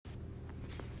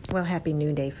Well, happy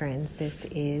noonday, friends. This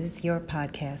is your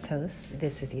podcast host.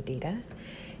 This is Yadida.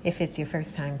 If it's your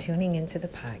first time tuning into the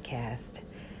podcast,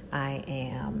 I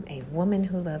am a woman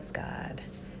who loves God.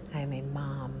 I am a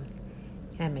mom.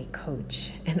 I'm a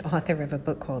coach, an author of a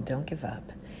book called Don't Give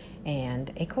Up,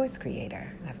 and a course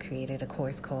creator. I've created a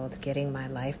course called Getting My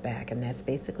Life Back, and that's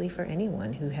basically for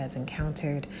anyone who has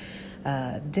encountered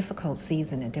a difficult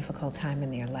season, a difficult time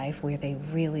in their life where they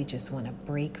really just want to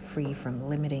break free from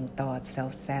limiting thoughts,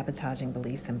 self-sabotaging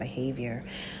beliefs and behavior.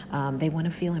 They want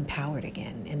to feel empowered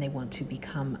again, and they want to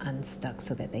become unstuck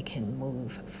so that they can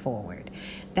move forward.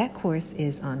 That course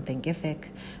is on Thinkific.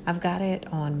 I've got it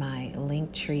on my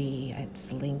Linktree.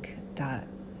 It's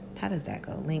how does that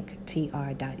go?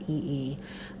 linktr.ee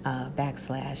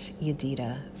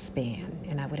 /Yadida Span.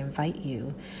 And I would invite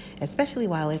you, especially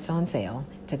while it's on sale,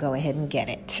 to go ahead and get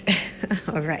it.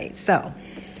 All right. So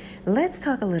let's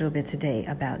talk a little bit today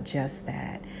about just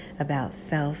that, about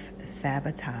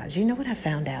self-sabotage. You know what I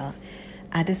found out?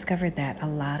 I discovered that a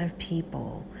lot of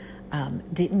people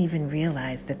didn't even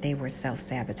realize that they were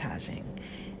self-sabotaging.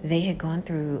 They had gone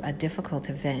through a difficult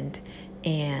event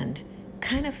and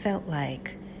kind of felt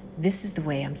like, this is the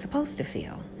way I'm supposed to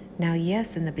feel. Now,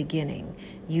 yes, in the beginning,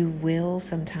 you will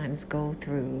sometimes go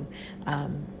through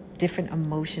different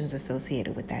emotions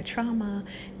associated with that trauma.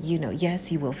 Yes,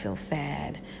 you will feel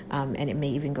sad, and it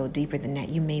may even go deeper than that.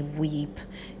 You may weep,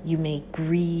 you may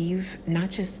grieve,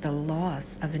 not just the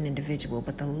loss of an individual,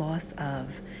 but the loss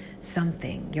of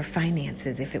something, your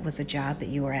finances, if it was a job that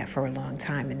you were at for a long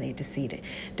time and they decided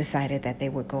that they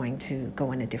were going to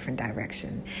go in a different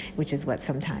direction, which is what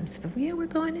sometimes, we're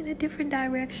going in a different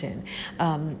direction,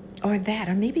 or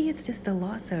maybe it's just a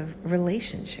loss of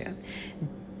relationship.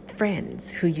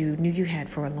 Friends who you knew you had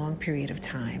for a long period of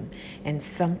time, and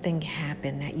something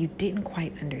happened that you didn't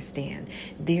quite understand.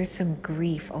 There's some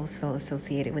grief also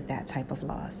associated with that type of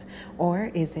loss. Or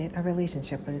is it a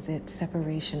relationship? Or is it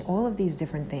separation? All of these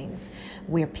different things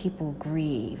where people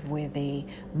grieve, where they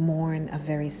mourn a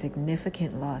very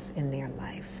significant loss in their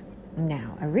life.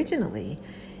 Now, originally,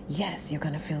 yes, you're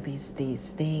going to feel these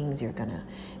things. You're going to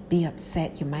be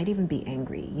upset. You might even be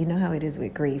angry. You know how it is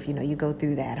with grief. You go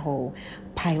through that whole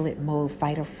pilot mode,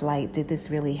 fight or flight. Did this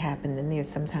really happen? Then there's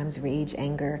sometimes rage,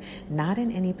 anger, not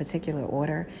in any particular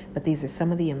order, but these are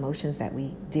some of the emotions that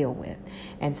we deal with.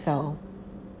 And so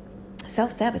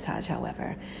self-sabotage,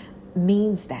 however,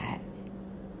 means that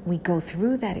we go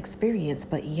through that experience,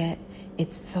 but yet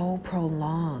it's so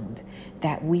prolonged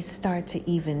that we start to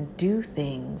even do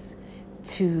things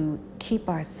to keep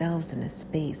ourselves in a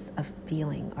space of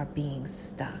feeling or being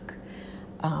stuck.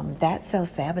 That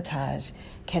self-sabotage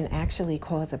can actually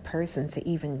cause a person to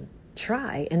even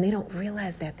try, and they don't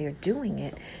realize that they're doing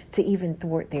it, to even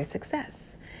thwart their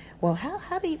success. Well,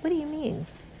 what do you mean?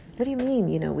 What do you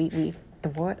mean? We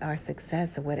thwart our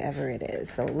success or whatever it is.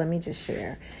 So let me just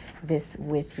share this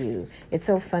with you. It's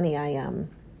so funny. I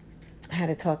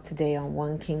had a talk today on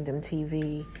One Kingdom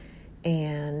TV,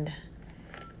 and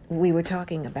we were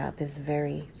talking about this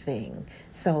very thing.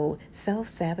 So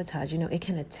self-sabotage, it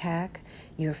can attack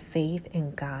your faith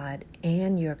in God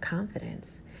and your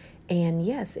confidence. And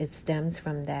yes, it stems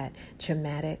from that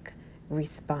traumatic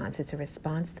response. It's a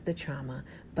response to the trauma,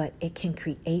 but it can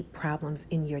create problems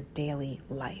in your daily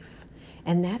life.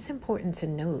 And that's important to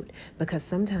note, because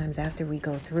sometimes after we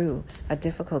go through a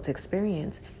difficult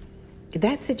experience,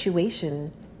 that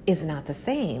situation is not the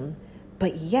same.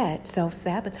 But yet,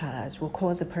 self-sabotage will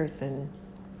cause a person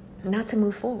not to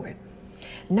move forward,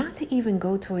 not to even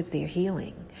go towards their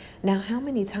healing. Now, how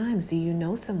many times do you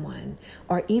know someone,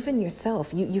 or even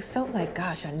yourself, you felt like,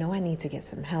 gosh, I know I need to get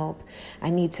some help. I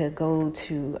need to go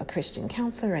to a Christian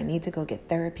counselor. I need to go get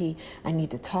therapy. I need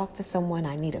to talk to someone.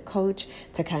 I need a coach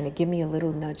to kind of give me a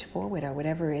little nudge forward or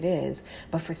whatever it is.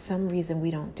 But for some reason, we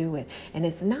don't do it. And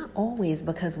it's not always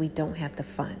because we don't have the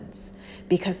funds.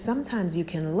 Because sometimes you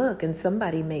can look and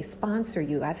somebody may sponsor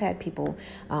you. I've had people,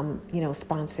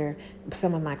 sponsor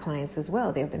some of my clients as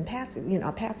well. There have been pastors,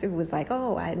 a pastor who was like,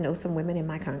 oh, I know some women in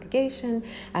my congregation.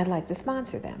 I'd like to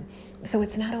sponsor them. So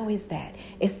it's not always that.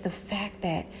 It's the fact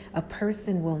that a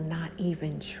person will not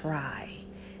even try.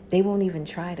 They won't even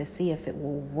try to see if it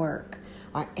will work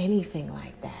or anything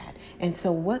like that. And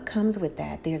so what comes with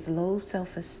that? There's low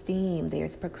self-esteem.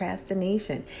 There's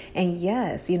procrastination. And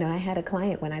yes, I had a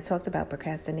client when I talked about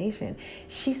procrastination.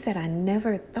 She said, I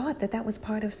never thought that was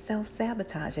part of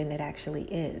self-sabotage, and it actually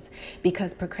is.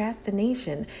 Because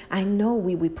procrastination, I know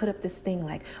we put up this thing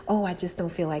like, oh, I just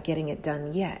don't feel like getting it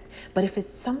done yet. But if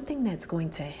it's something that's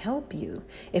going to help you,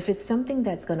 if it's something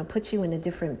that's going to put you in a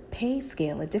different pay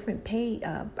scale, a different pay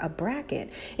a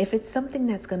bracket, if it's something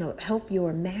that's going to help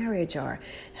your marriage or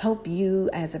help you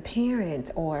as a parent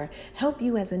or help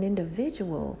you as an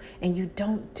individual, and you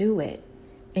don't do it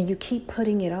and you keep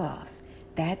putting it off,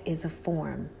 that is a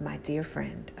form, my dear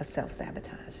friend, of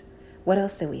self-sabotage. What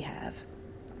else do we have?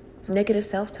 Negative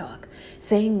self-talk,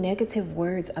 saying negative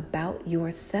words about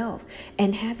yourself.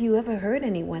 And have you ever hurt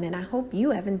anyone? And I hope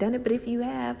you haven't done it, but if you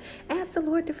have, ask the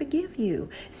Lord to forgive you.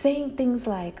 Saying things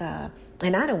like,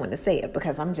 and I don't want to say it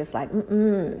because I'm just like,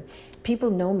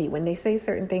 people know me. When they say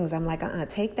certain things, I'm like,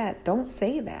 take that. Don't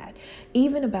say that.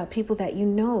 Even about people that you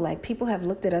know, like people have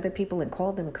looked at other people and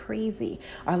called them crazy,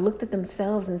 or looked at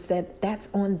themselves and said, that's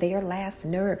on their last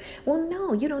nerve. Well,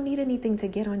 no, you don't need anything to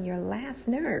get on your last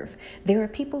nerve. There are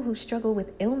people who struggle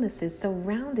with illnesses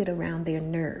surrounded around their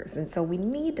nerves. And so we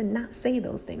need to not say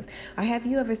those things. Or have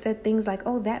you ever said things like,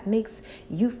 oh, that makes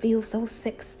you feel so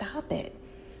sick? Stop it.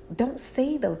 Don't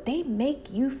say those. They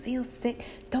make you feel sick.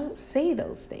 Don't say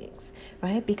those things,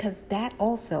 right? Because that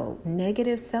also,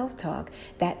 negative self-talk,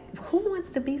 that who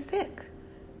wants to be sick?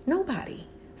 Nobody.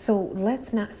 So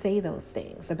let's not say those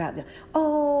things about,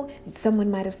 someone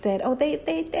might have said,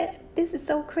 this is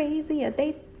so crazy, or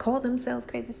they call themselves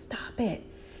crazy. Stop it.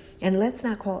 And let's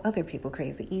not call other people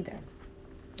crazy either.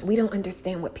 We don't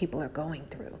understand what people are going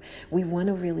through. We want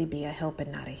to really be a help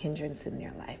and not a hindrance in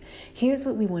their life. Here's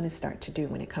what we want to start to do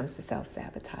when it comes to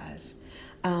self-sabotage.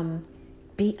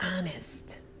 Be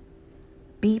honest.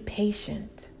 Be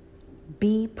patient.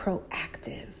 Be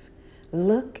proactive.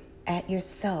 Look at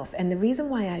yourself. And the reason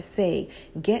why I say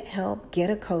get help,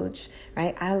 get a coach,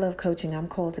 right? I love coaching. I'm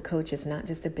called to coach. It's not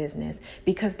just a business,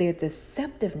 because there's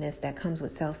deceptiveness that comes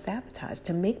with self-sabotage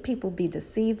to make people be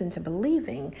deceived into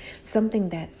believing something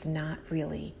that's not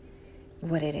really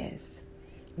what it is.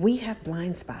 We have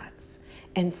blind spots.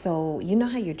 And so, you know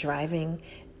how you're driving?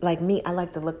 Like me, I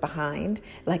like to look behind.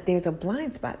 Like there's a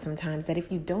blind spot sometimes that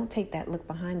if you don't take that look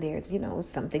behind there, it's,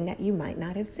 something that you might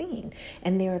not have seen.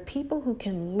 And there are people who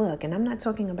can look, and I'm not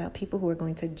talking about people who are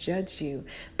going to judge you,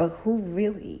 but who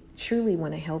really, truly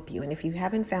want to help you. And if you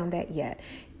haven't found that yet,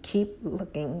 keep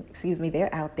looking. They're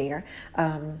out there.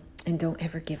 And don't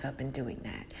ever give up in doing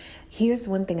that. Here's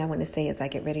one thing I want to say as I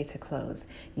get ready to close.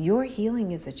 Your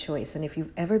healing is a choice. And if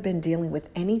you've ever been dealing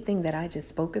with anything that I just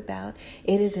spoke about,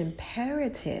 it is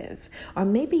imperative. Or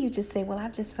maybe you just say, well,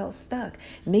 I've just felt stuck.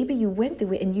 Maybe you went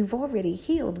through it and you've already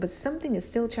healed, but something is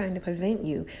still trying to prevent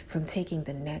you from taking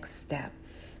the next step.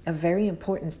 A very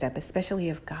important step, especially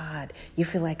if you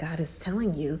feel like God is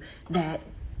telling you that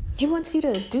He wants you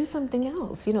to do something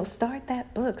else. Start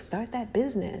that book, start that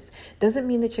business. Doesn't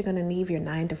mean that you're going to leave your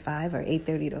 9 to 5 or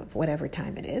 8:30 to whatever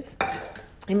time it is.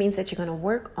 It means that you're going to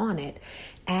work on it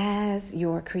as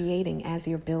you're creating, as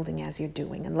you're building, as you're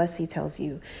doing, unless He tells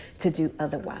you to do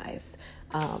otherwise.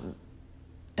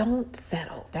 Don't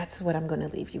settle. That's what I'm going to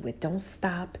leave you with. Don't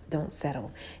stop. Don't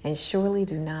settle. And surely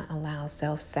do not allow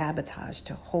self-sabotage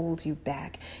to hold you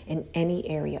back in any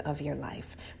area of your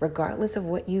life, regardless of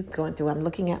what you're going through. I'm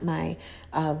looking at my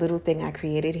little thing I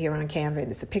created here on Canva,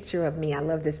 and it's a picture of me. I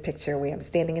love this picture where I'm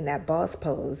standing in that boss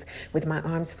pose with my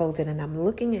arms folded, and I'm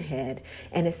looking ahead,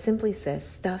 and it simply says,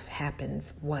 stuff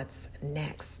happens. What's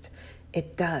next?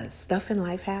 It does. Stuff in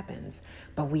life happens,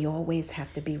 but we always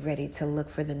have to be ready to look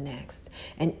for the next.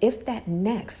 And if that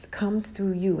next comes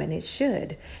through you, and it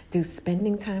should, through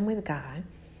spending time with God,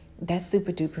 that's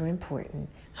super duper important.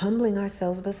 Humbling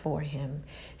ourselves before Him,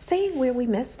 saying where we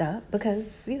messed up,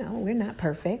 because, we're not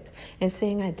perfect, and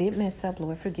saying, I did mess up,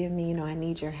 Lord, forgive me, I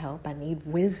need your help, I need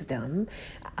wisdom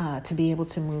to be able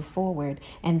to move forward,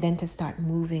 and then to start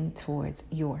moving towards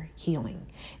your healing.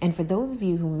 And for those of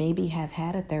you who maybe have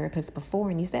had a therapist before,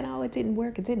 and you said, oh, it didn't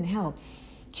work, it didn't help,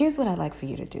 here's what I'd like for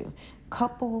you to do.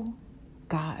 Couple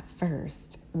God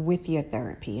first with your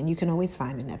therapy, and you can always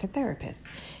find another therapist.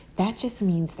 That just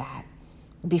means that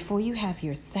before you have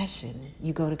your session,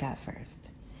 you go to God first.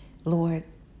 Lord,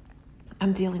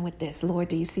 I'm dealing with this. Lord,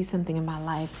 do you see something in my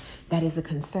life that is a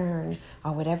concern,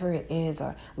 or whatever it is?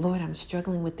 Or, Lord, I'm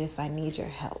struggling with this. I need your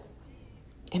help.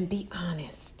 And be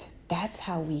honest. That's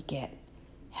how we get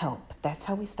help. That's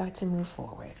how we start to move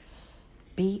forward.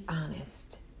 Be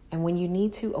honest. And when you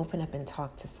need to, open up and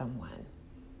talk to someone.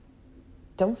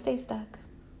 Don't stay stuck.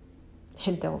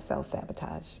 And don't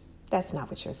self-sabotage. That's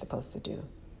not what you're supposed to do.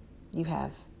 You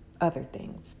have other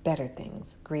things, better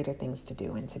things, greater things to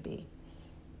do and to be.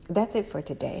 That's it for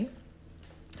today.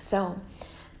 So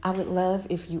I would love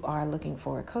if you are looking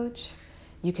for a coach.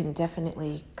 You can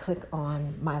definitely click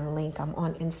on my link. I'm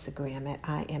on Instagram at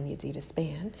I am Yadida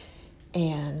Span.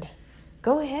 And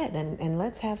go ahead and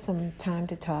let's have some time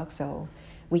to talk so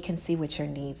we can see what your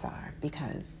needs are,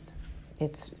 because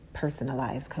it's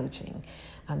personalized coaching.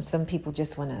 Some people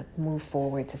just want to move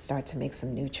forward to start to make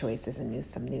some new choices and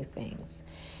some new things.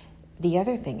 The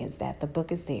other thing is that the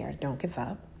book is there. Don't give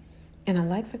up. And I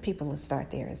like for people to start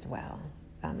there as well.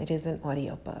 It is an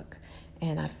audio book.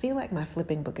 And I feel like my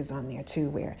flipping book is on there too,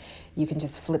 where you can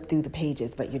just flip through the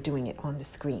pages, but you're doing it on the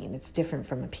screen. It's different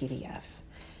from a PDF.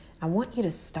 I want you to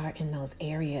start in those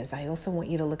areas. I also want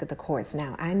you to look at the course.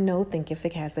 Now, I know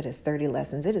Thinkific has it as 30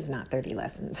 lessons. It is not 30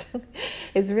 lessons.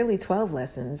 It's really 12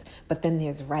 lessons, but then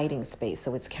there's writing space,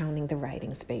 so it's counting the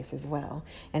writing space as well.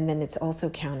 And then it's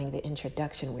also counting the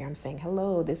introduction where I'm saying,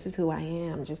 hello, this is who I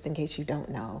am, just in case you don't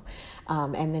know.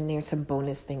 And then there's some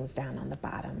bonus things down on the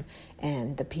bottom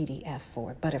and the PDF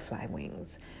for Butterfly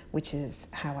Wings, which is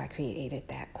how I created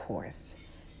that course.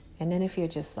 And then if you're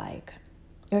just like,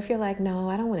 or if you're like, no,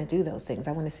 I don't want to do those things,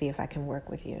 I want to see if I can work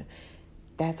with you,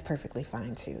 that's perfectly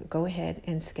fine too. Go ahead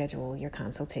and schedule your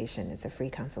consultation. It's a free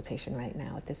consultation right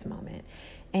now at this moment.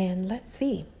 And let's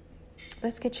see.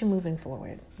 Let's get you moving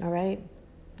forward, all right?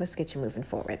 Let's get you moving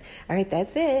forward. All right,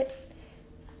 that's it.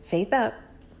 Faith up.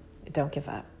 Don't give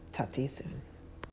up. Talk to you soon.